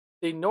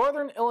The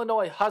Northern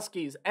Illinois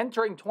Huskies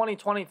entering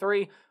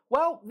 2023,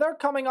 well, they're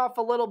coming off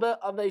a little bit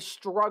of a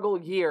struggle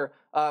year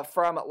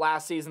from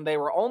last season. They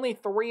were only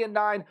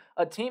 3-9,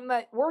 a team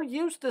that we're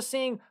used to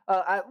seeing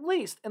at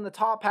least in the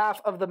top half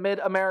of the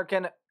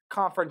Mid-American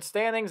Conference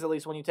standings, at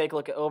least when you take a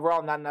look at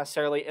overall, not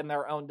necessarily in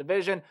their own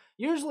division.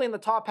 Usually in the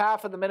top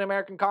half of the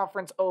Mid-American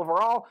Conference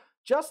overall,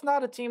 just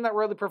not a team that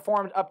really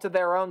performed up to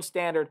their own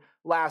standard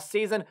last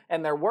season,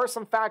 and there were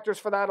some factors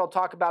for that. I'll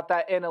talk about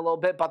that in a little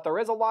bit, but there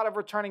is a lot of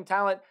returning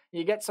talent.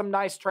 You get some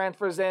nice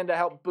transfers in to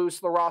help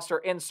boost the roster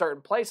in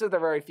certain places. They're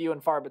very few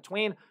and far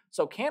between.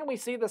 So can we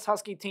see this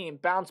Husky team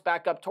bounce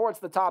back up towards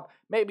the top,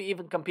 maybe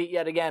even compete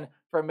yet again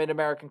for a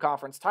Mid-American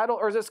Conference title?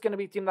 Or is this going to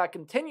be a team that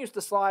continues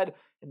to slide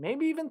and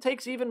maybe even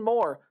takes even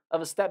more of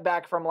a step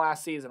back from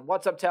last season?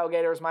 What's up,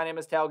 Tailgaters? My name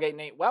is Tailgate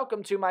Nate.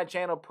 Welcome to my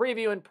channel,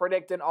 previewing and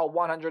predicting all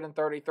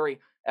 133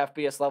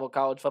 FBS level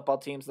college football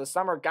teams this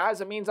summer.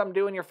 Guys, it means I'm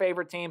doing your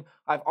favorite team.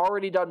 I've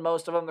already done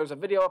most of them. There's a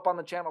video up on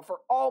the channel for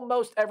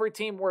almost every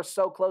team. We're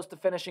so close to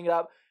finishing it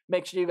up.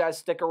 Make sure you guys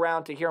stick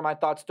around to hear my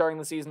thoughts during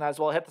the season as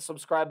well. Hit the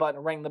subscribe button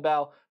and ring the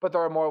bell. But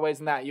there are more ways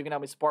than that. You can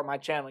help me support my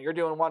channel. You're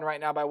doing one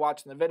right now by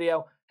watching the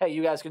video. Hey,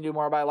 you guys can do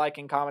more by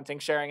liking, commenting,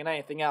 sharing, and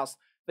anything else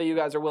that you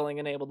guys are willing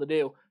and able to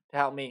do to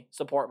help me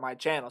support my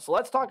channel. So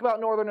let's talk about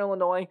Northern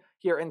Illinois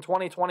here in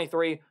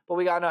 2023, but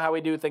we got to know how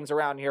we do things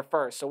around here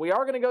first. So we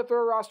are going to go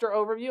through a roster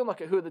overview and look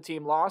at who the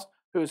team lost,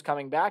 who's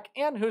coming back,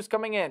 and who's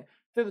coming in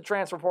through the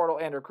transfer portal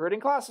and recruiting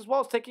class, as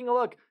well as taking a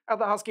look at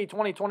the Husky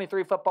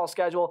 2023 football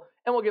schedule,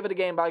 and we'll give it a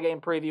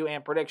game-by-game preview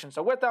and prediction.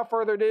 So without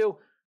further ado,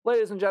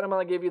 ladies and gentlemen,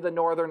 I give you the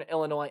Northern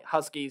Illinois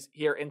Huskies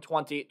here in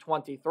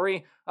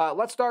 2023.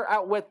 Let's start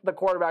out with the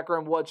quarterback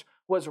room, which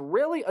was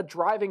really a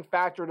driving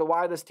factor to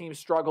why this team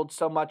struggled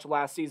so much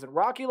last season.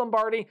 Rocky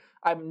Lombardi,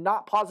 I'm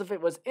not positive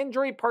it was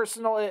injury,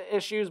 personal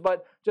issues,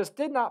 but just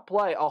did not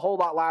play a whole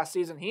lot last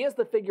season. He is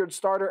the figured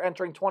starter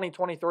entering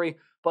 2023,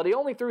 but he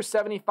only threw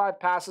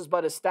 75 passes,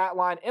 but his stat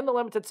line in the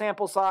limited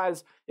sample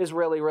size is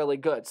really, really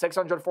good.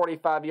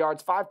 645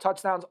 yards, 5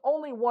 touchdowns,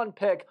 only 1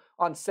 pick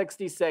on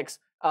 66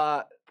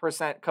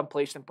 percent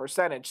completion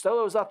percentage.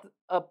 So it was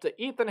up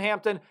to Ethan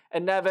Hampton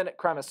and Nevin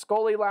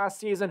Cremascoli last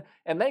season,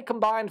 and they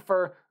combined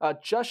for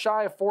just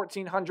shy of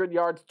 1,400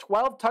 yards,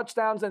 12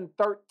 touchdowns, and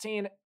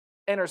 13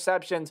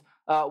 interceptions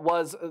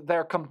was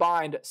their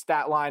combined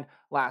stat line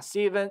last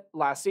season.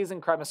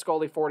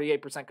 Cremascoli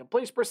 48%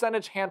 completion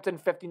percentage, Hampton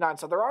 59.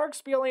 So there are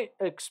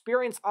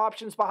experienced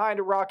options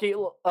behind Rocky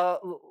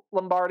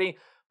Lombardi,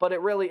 but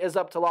it really is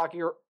up to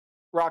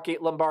Rocky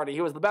Lombardi. He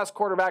was the best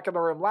quarterback in the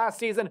room last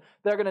season.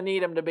 They're going to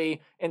need him to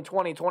be in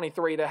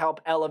 2023 to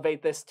help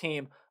elevate this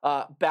team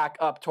back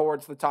up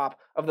towards the top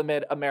of the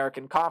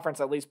Mid-American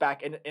Conference, at least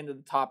back into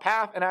the top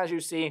half. And as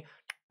you see,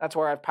 that's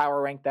where I've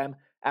power ranked them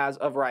as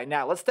of right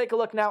now. Let's take a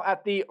look now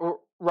at the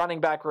running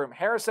back room.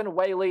 Harrison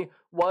Whaley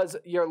was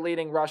your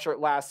leading rusher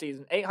last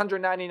season.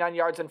 899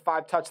 yards and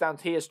 5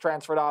 touchdowns. He is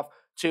transferred off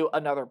to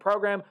another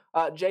program.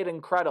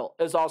 Jaden Credle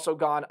is also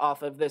gone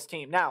off of this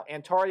team. Now,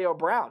 Antonio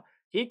Brown,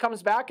 he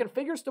comes back and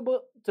figures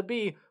to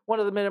be one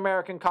of the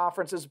Mid-American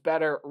Conference's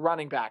better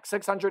running backs.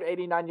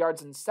 689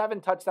 yards and 7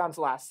 touchdowns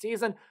last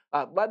season.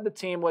 Led the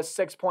team with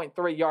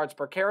 6.3 yards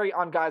per carry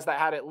on guys that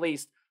had at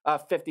least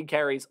 50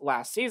 carries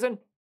last season.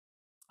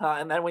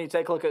 And then when you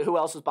take a look at who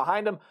else is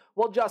behind him,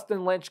 well,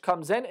 Justin Lynch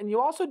comes in, and you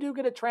also do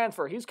get a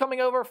transfer. He's coming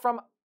over from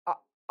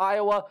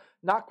Iowa.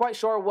 Not quite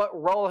sure what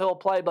role he'll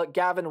play, but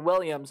Gavin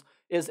Williams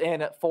is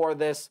in for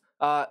this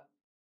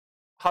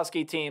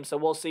Husky team, so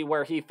we'll see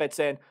where he fits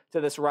in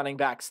to this running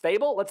back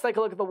stable. Let's take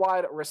a look at the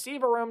wide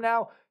receiver room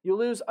now. You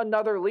lose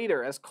another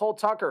leader, as Cole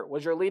Tucker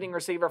was your leading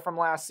receiver from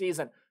last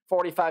season.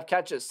 45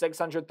 catches,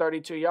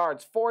 632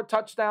 yards, 4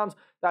 touchdowns.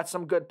 That's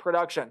some good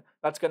production.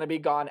 That's going to be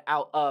gone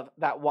out of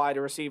that wide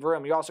receiver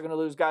room. You're also going to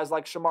lose guys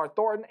like Shamar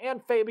Thornton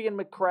and Fabian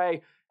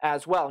McCray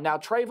as well. Now,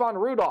 Trayvon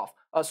Rudolph,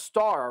 a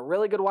star, a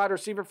really good wide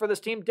receiver for this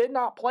team, did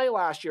not play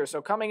last year.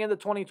 So coming into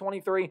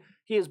 2023,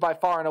 he is by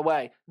far and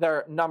away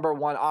their number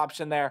 1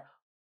 option there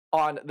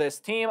on this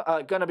team.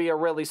 Going to be a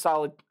really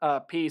solid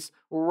piece,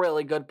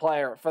 really good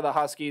player for the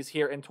Huskies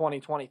here in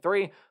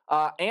 2023.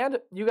 And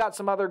you got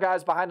some other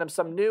guys behind him,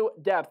 some new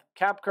depth.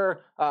 Kapker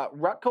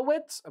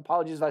Rutkowitz,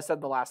 apologies if I said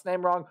the last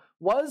name wrong,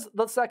 was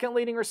the second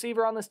leading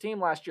receiver on this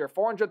team last year.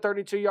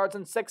 432 yards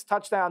and 6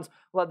 touchdowns,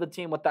 led the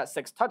team with that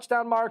 6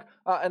 touchdown mark.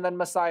 And then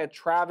Messiah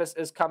Travis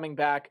is coming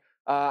back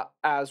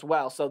as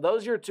well. So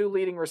those are your 2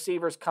 leading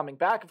receivers coming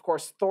back. Of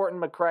course, Thornton,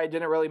 McCray,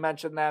 didn't really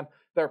mention them,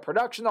 their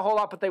production a whole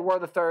lot, but they were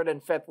the 3rd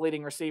and 5th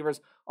leading receivers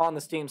on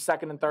this team,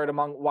 2nd and 3rd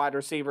among wide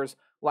receivers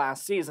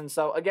last season.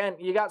 So again,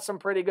 you got some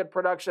pretty good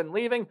production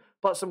leaving,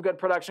 but some good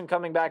production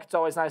coming back. It's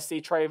always nice to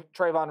see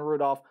Trayvon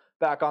Rudolph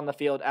back on the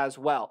field as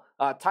well.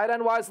 Tight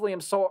end-wise, Liam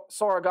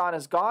Sorogon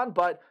is gone,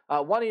 but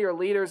one of your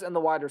leaders in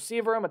the wide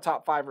receiver room, a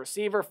top 5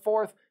 receiver,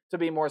 4th to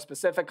be more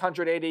specific,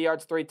 180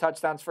 yards, 3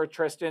 touchdowns for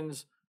Tristan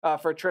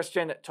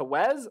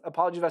Tewez.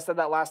 Apologies if I said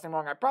that last name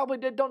wrong. I probably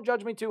did. Don't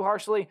judge me too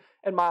harshly.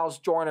 And Miles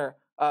Joyner,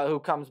 who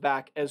comes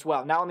back as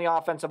well. Now on the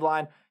offensive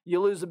line, You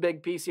lose a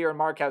big piece here in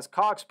Marquez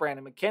Cox.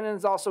 Brandon McKinnon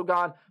is also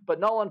gone, but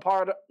Nolan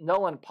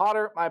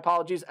Potter, my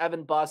apologies,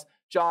 Evan Buss,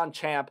 John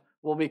Champ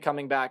will be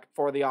coming back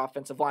for the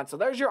offensive line. So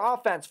there's your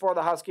offense for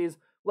the Huskies.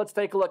 Let's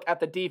take a look at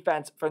the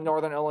defense for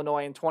Northern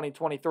Illinois in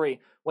 2023.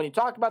 When you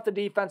talk about the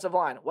defensive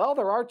line, well,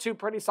 there are two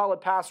pretty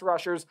solid pass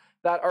rushers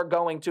that are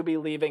going to be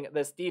leaving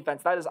this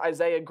defense. That is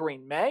Isaiah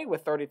Green-May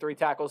with 33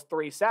 tackles,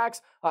 3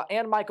 sacks,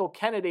 and Michael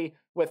Kennedy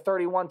with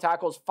 31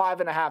 tackles,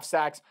 5.5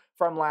 sacks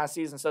from last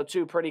season. So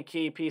two pretty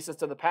key pieces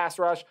to the pass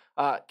rush.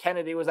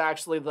 Kennedy was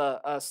actually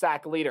the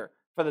sack leader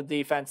for the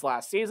defense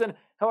last season.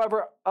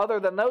 However, other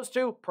than those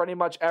two, pretty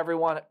much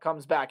everyone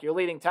comes back. Your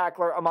leading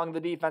tackler among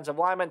the defensive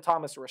linemen,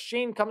 Thomas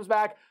Rasheen, comes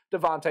back.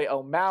 Devontae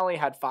O'Malley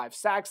had 5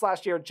 sacks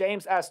last year.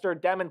 James Esther,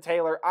 Demon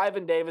Taylor,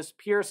 Ivan Davis,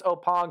 Pierce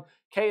Opong,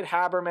 Cade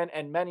Haberman,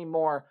 and many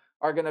more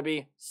are going to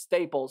be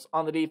staples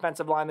on the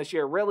defensive line this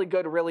year. Really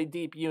good, really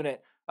deep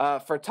unit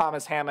for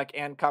Thomas Hammock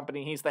and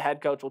company. He's the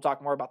head coach. We'll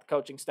talk more about the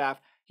coaching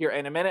staff here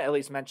in a minute, at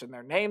least mention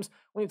their names.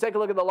 When you take a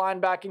look at the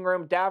linebacking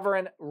room,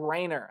 Daverin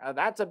Rayner,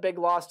 that's a big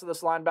loss to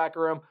this linebacker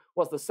room,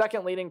 was the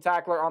second leading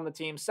tackler on the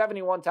team,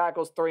 71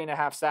 tackles,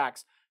 3.5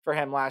 sacks for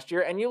him last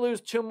year. And you lose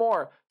 2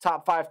 more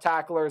top 5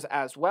 tacklers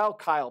as well.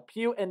 Kyle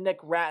Pugh and Nick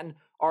Ratton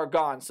are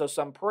gone. So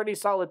some pretty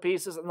solid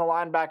pieces in the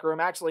linebacker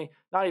room. Actually,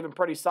 not even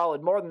pretty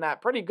solid, more than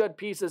that. Pretty good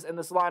pieces in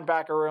this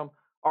linebacker room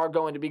are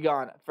going to be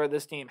gone for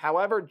this team.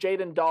 However,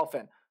 Jaden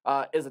Dolphin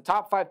is a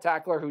top 5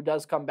 tackler who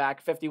does come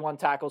back. 51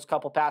 tackles,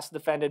 couple passes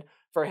defended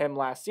for him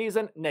last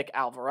season. Nick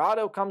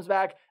Alvarado comes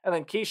back. And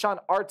then Keyshawn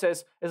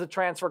Artis is a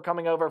transfer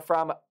coming over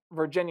from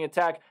Virginia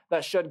Tech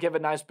that should give a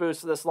nice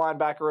boost to this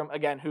linebacker room.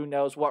 Again, who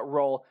knows what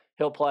role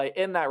he'll play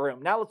in that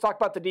room. Now let's talk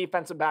about the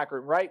defensive back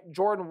room, right?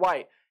 Jordan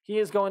White, he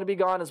is going to be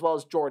gone, as well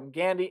as Jordan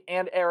Gandy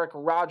and Eric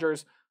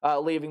Rogers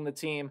leaving the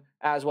team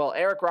as well.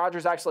 Eric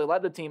Rogers actually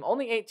led the team,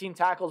 only 18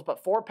 tackles,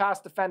 but 4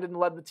 pass defended and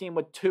led the team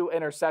with 2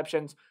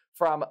 interceptions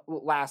from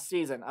last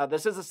season.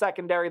 This is a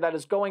secondary that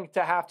is going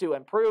to have to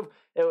improve.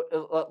 It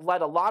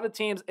led a lot of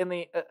teams in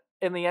the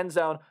end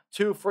zone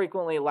too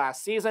frequently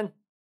last season.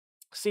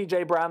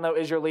 C.J. Brown, though,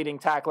 is your leading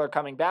tackler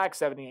coming back,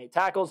 78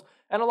 tackles,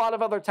 and a lot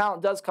of other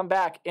talent does come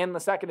back in the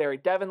secondary.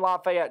 Devin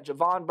Lafayette,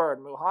 Javon Bird,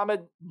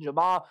 Muhammad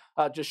Jamal,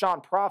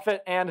 Jashawn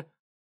Prophet, and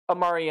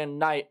Amarian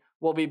Knight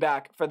will be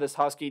back for this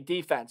Husky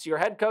defense. Your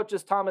head coach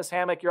is Thomas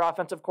Hammock. Your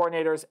offensive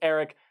coordinator is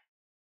Eric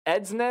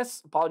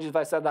Edsness. Apologies if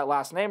I said that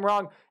last name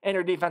wrong. And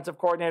your defensive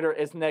coordinator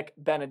is Nick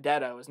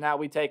Benedetto. As now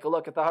we take a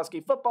look at the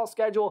Husky football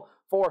schedule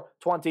for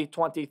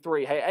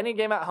 2023. Hey, any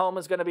game at home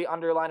is going to be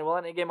underlined. Well,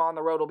 any game on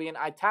the road will be in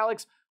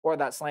italics or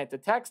that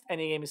slanted text.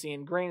 Any game you see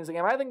in green is a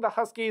game I think the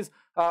Huskies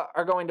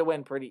are going to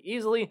win pretty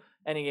easily.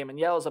 Any game in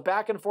yellow is a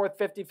back and forth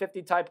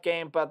 50-50 type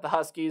game, but the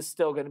Huskies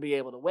still going to be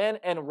able to win,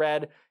 and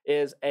red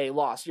is a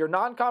loss. Your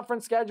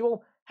non-conference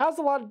schedule has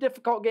a lot of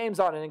difficult games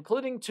on it,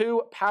 including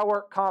 2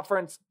 power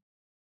conference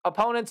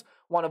opponents,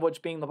 one of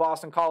which being the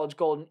Boston College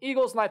Golden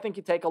Eagles, and I think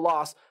you take a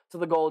loss to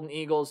the Golden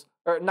Eagles,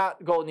 or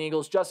not Golden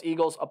Eagles, just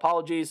Eagles.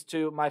 Apologies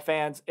to my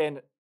fans in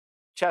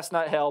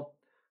Chestnut Hill,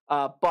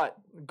 but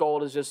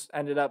gold has just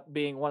ended up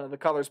being one of the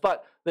colors.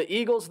 But the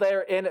Eagles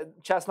there in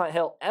Chestnut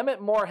Hill,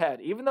 Emmett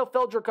Moorhead, even though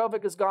Phil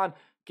Dracovic is gone,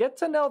 get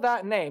to know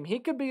that name. He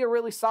could be a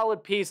really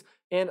solid piece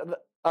in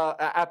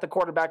at the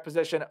quarterback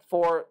position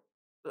for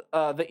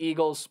the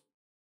Eagles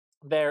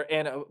there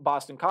in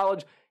Boston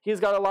College. He's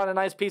got a lot of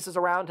nice pieces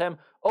around him.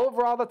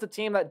 Overall, that's a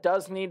team that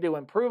does need to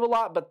improve a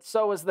lot, but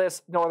so is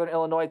this Northern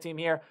Illinois team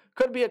here.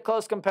 Could be a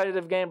close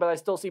competitive game, but I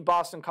still see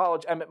Boston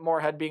College, Emmett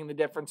Moorhead being the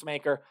difference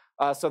maker.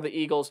 So the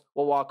Eagles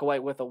will walk away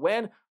with a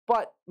win,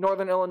 but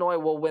Northern Illinois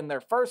will win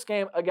their first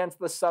game against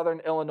the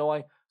Southern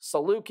Illinois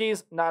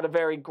Salukis. Not a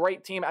very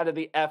great team out of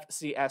the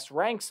FCS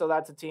ranks, so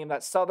that's a team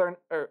that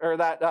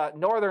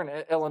Northern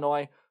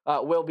Illinois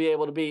will be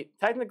able to beat.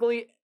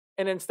 Technically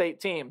an in-state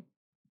team,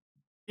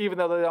 even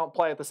though they don't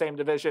play at the same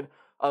division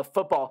of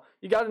football.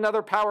 You got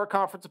another power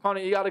conference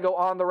opponent. You got to go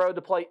on the road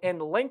to play in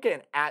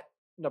Lincoln at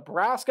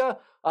Nebraska,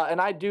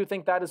 and I do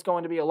think that is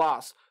going to be a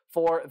loss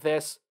for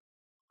this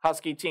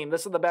Husky team.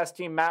 This is the best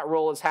team Matt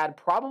Rule has had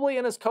probably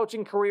in his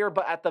coaching career,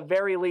 but at the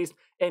very least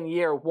in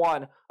year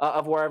 1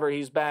 of wherever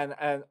he's been,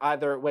 and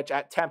either which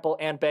at Temple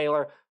and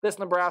Baylor. This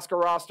Nebraska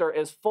roster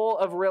is full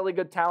of really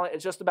good talent.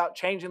 It's just about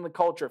changing the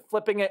culture,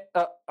 flipping it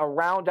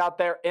around out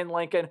there in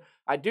Lincoln.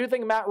 I do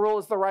think Matt Rule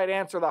is the right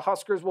answer. The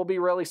Huskers will be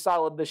really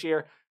solid this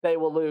year. They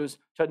will lose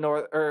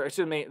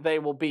to they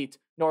will beat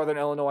Northern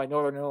Illinois.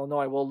 Northern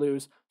Illinois will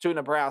lose to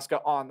Nebraska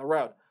on the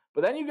road.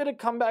 But then you get to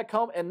come back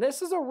home, and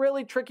this is a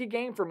really tricky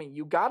game for me.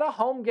 You got a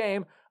home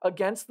game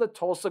against the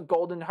Tulsa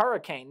Golden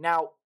Hurricane.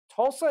 Now,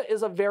 Tulsa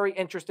is a very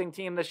interesting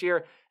team this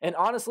year, and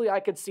honestly, I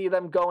could see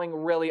them going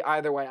really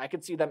either way. I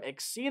could see them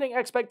exceeding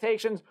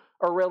expectations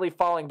or really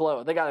falling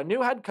below. They got a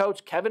new head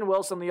coach, Kevin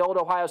Wilson, the old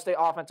Ohio State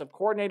offensive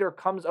coordinator,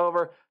 comes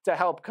over to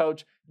help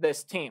coach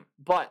this team.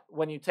 But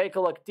when you take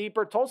a look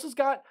deeper, Tulsa's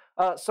got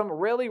some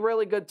really,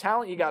 really good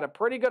talent. You got a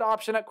pretty good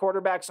option at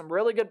quarterback, some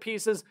really good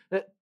pieces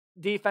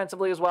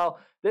defensively as well.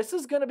 This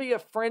is going to be a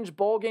fringe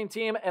bowl game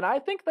team, and I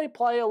think they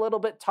play a little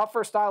bit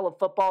tougher style of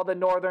football than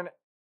Northern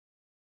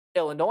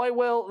Illinois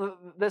will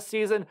this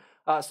season.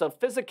 So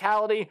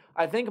physicality,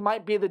 I think,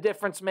 might be the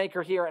difference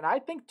maker here. And I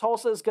think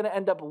Tulsa is going to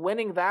end up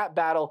winning that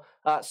battle.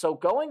 So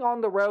going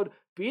on the road,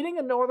 beating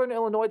a Northern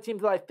Illinois team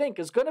that I think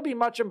is going to be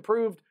much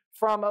improved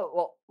from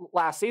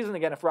last season.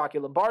 Again, if Rocky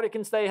Lombardi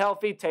can stay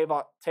healthy,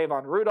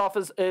 Tavon Rudolph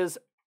is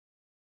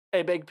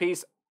a big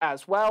piece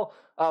as well.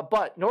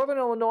 But Northern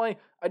Illinois,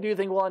 I do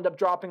think will end up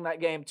dropping that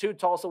game to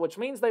Tulsa, which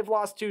means they've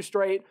lost 2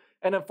 straight.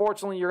 And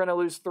unfortunately, you're going to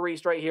lose 3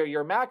 straight here.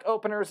 Your MAC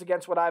openers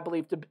against what I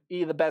believe to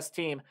be the best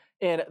team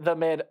in the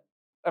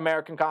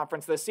Mid-American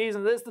Conference this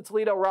season. This is the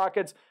Toledo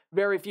Rockets.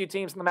 Very few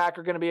teams in the MAC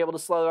are going to be able to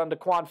slow down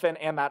DeQuan Finn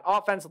and that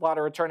offense. A lot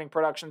of returning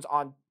production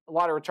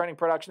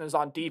is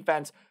on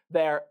defense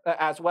there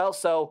as well.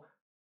 So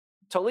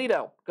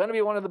Toledo, going to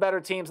be one of the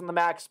better teams in the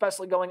MAC,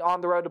 especially going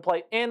on the road to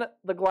play in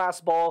the Glass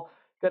Bowl.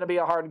 Going to be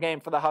a hard game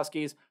for the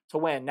Huskies to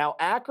win. Now,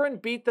 Akron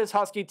beat this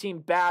Husky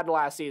team bad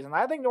last season.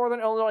 I think Northern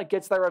Illinois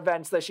gets their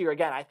revenge this year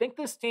again. I think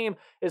this team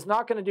is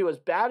not going to do as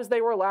bad as they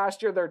were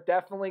last year. They're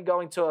definitely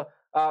going to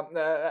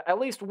at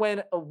least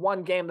win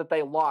one game that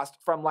they lost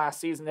from last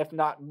season, if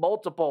not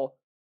multiple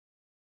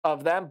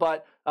of them.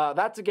 But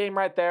that's a game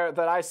right there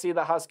that I see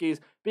the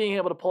Huskies being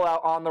able to pull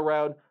out on the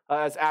road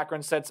as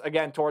Akron sits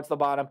again towards the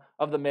bottom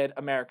of the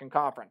Mid-American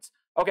Conference.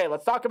 Okay,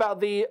 let's talk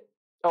about the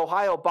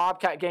Ohio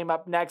Bobcat game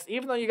up next.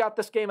 Even though you got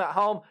this game at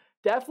home,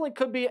 definitely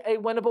could be a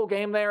winnable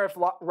game there if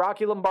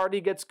Rocky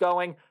Lombardi gets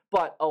going.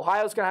 But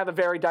Ohio's going to have a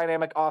very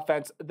dynamic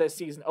offense this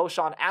season.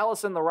 O'Shawn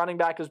Allison, the running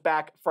back, is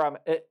back from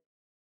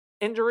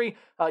injury.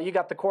 You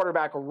got the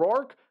quarterback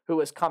Rourke, who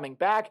is coming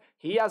back.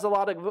 He has a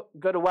lot of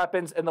good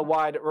weapons in the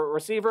wide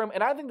receiver room,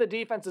 and I think the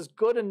defense is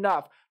good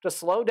enough to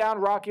slow down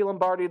Rocky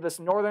Lombardi, this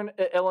Northern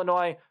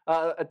Illinois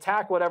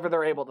attack, whatever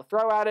they're able to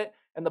throw at it,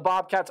 and the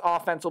Bobcats'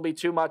 offense will be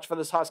too much for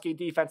this Husky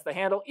defense to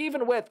handle,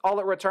 even with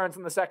all it returns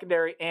in the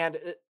secondary and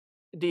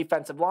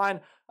defensive line.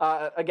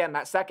 Again,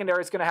 that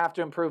secondary is going to have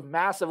to improve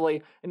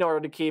massively in order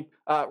to keep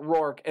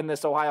Rourke in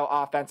this Ohio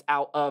offense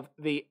out of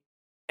the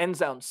end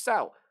zone.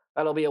 So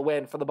that'll be a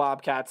win for the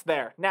Bobcats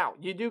there. Now,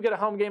 you do get a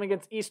home game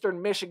against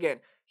Eastern Michigan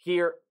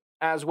here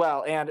as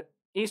well. And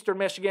Eastern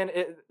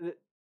Michigan's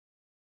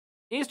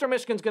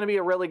going to be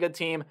a really good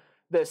team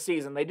this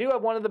season. They do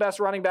have one of the best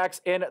running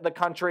backs in the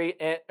country,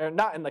 or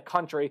not in the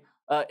country,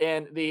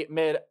 in the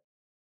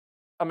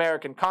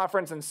Mid-American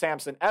Conference, and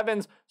Samson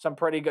Evans. Some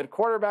pretty good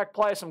quarterback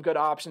play, some good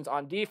options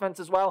on defense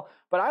as well.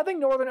 But I think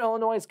Northern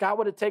Illinois has got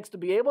what it takes to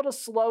be able to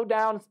slow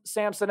down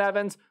Samson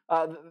Evans.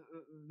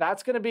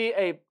 That's going to be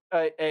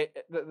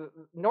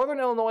Northern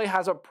Illinois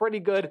has a pretty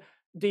good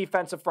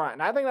defensive front.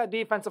 And I think that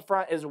defensive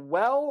front is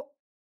well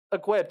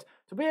equipped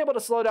to be able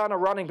to slow down a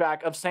running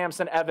back of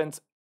Samson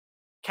Evans'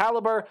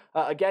 caliber.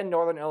 Again,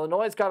 Northern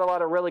Illinois has got a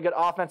lot of really good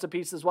offensive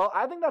pieces as well.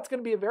 I think that's going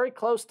to be a very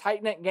close,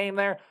 tight-knit game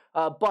there.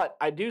 But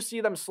I do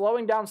see them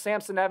slowing down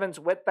Samson Evans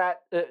with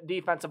that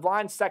defensive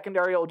line.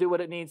 Secondary will do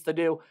what it needs to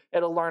do.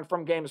 It'll learn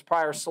from games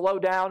prior. Slow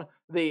down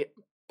the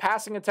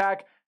passing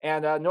attack,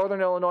 and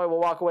Northern Illinois will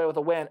walk away with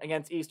a win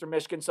against Eastern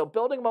Michigan. So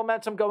building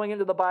momentum going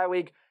into the bye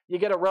week. You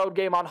get a road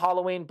game on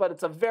Halloween, but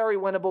it's a very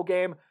winnable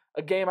game.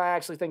 A game I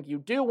actually think you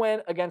do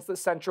win against the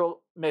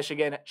Central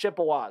Michigan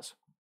Chippewas.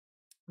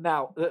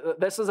 Now,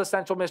 this is a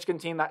Central Michigan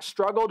team that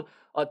struggled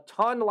a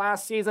ton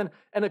last season,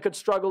 and it could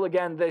struggle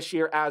again this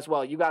year as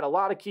well. You got a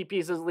lot of key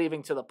pieces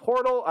leaving to the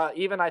portal,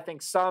 even I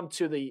think some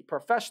to the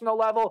professional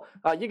level.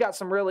 You got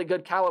some really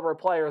good caliber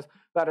players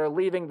that are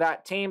leaving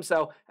that team.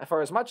 So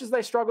for as much as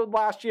they struggled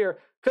last year,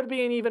 could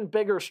be an even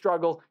bigger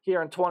struggle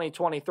here in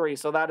 2023.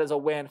 So that is a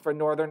win for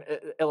Northern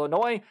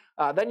Illinois.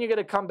 Then you get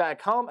to come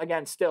back home.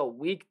 Again, still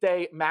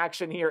weekday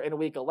action here in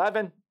Week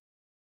 11.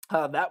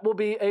 That will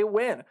be a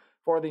win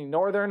for the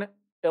Northern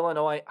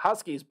Illinois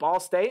Huskies. Ball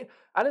State,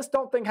 I just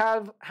don't think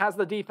has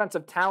the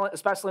defensive talent,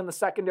 especially in the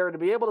secondary, to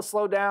be able to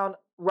slow down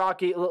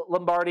Rocky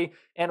Lombardi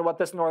and what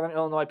this Northern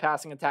Illinois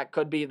passing attack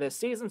could be this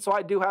season. So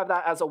I do have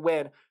that as a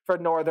win for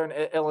Northern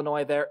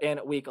Illinois there in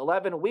Week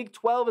 11. Week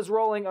 12 is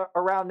rolling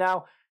around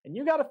now, and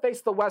you got to face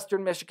the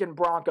Western Michigan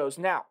Broncos.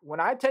 Now, when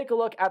I take a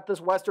look at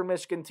this Western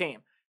Michigan team,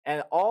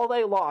 and all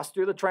they lost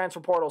through the transfer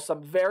portal,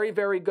 some very,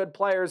 very good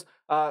players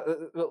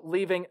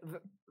leaving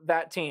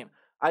that team,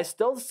 I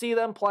still see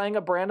them playing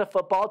a brand of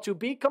football to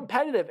be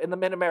competitive in the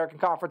Mid-American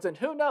Conference. And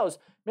who knows,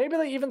 maybe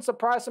they even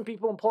surprise some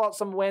people and pull out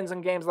some wins in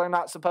games they're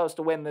not supposed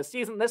to win this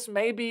season. This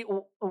may be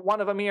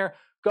one of them here,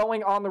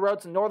 going on the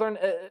road to Northern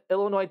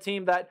Illinois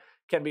team that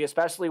can be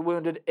especially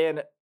wounded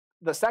in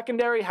the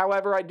secondary.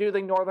 However, I do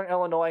think Northern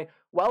Illinois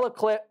well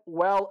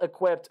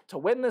equipped to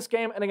win this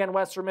game. And again,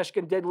 Western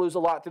Michigan did lose a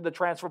lot through the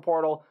transfer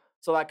portal,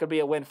 so that could be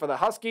a win for the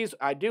Huskies.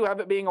 I do have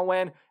it being a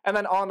win. And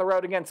then on the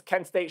road against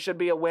Kent State should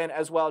be a win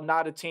as well.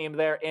 Not a team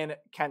there in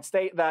Kent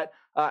State that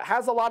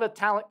has a lot of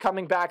talent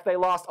coming back. They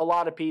lost a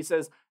lot of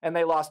pieces, and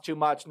they lost too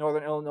much.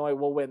 Northern Illinois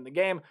will win the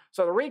game.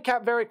 So to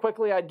recap very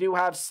quickly, I do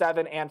have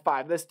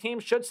 7-5. This team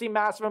should see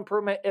massive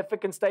improvement if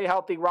it can stay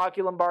healthy.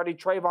 Rocky Lombardi,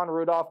 Trayvon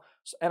Rudolph,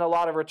 and a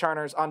lot of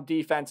returners on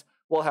defense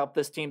will help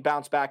this team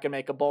bounce back and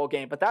make a bowl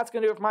game. But that's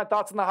going to do it for my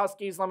thoughts on the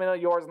Huskies. Let me know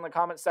yours in the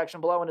comment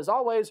section below. And as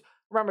always,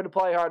 remember to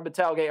play hard, but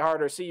tailgate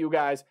harder. See you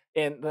guys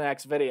in the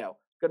next video.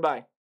 Goodbye.